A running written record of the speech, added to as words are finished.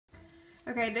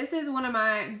Okay, this is one of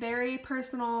my very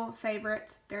personal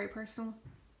favorites. Very personal.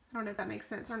 I don't know if that makes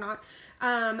sense or not.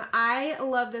 I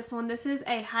love this one. This is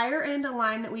a higher end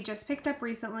line that we just picked up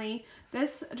recently.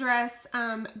 This dress,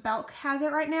 Belk has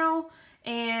it right now,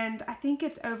 and I think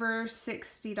it's over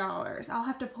 $60. I'll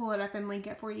have to pull it up and link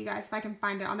it for you guys if I can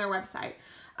find it on their website.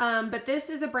 But this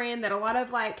is a brand that a lot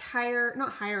of like not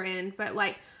higher end, but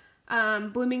like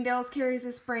Bloomingdale's carries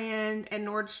this brand and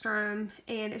Nordstrom,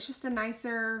 and it's just a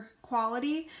nicer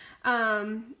quality.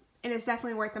 And it's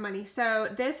definitely worth the money. So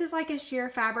this is like a sheer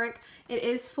fabric. It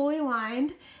is fully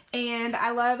lined, and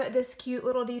I love this cute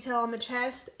little detail on the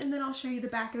chest. And then I'll show you the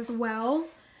back as well.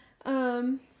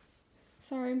 Sorry,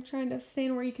 I'm trying to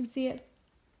stand where you can see it.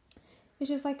 It's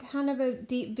just like kind of a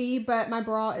deep V, but my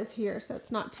bra is here, so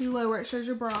it's not too low where it shows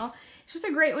your bra. It's just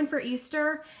a great one for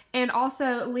Easter. And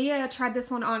also, Leah tried this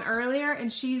one on earlier,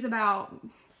 and she's about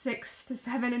 6 to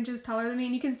 7 inches taller than me,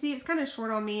 and you can see it's kind of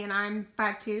short on me, and I'm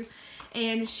 5'2",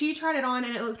 and she tried it on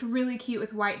and it looked really cute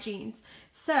with white jeans.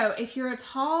 So if you're a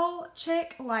tall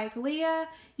chick like Leah,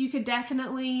 you could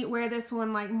definitely wear this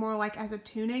one like more like as a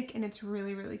tunic, and it's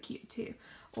really, really cute too,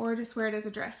 or just wear it as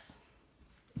a dress.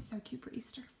 It's so cute for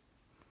Easter.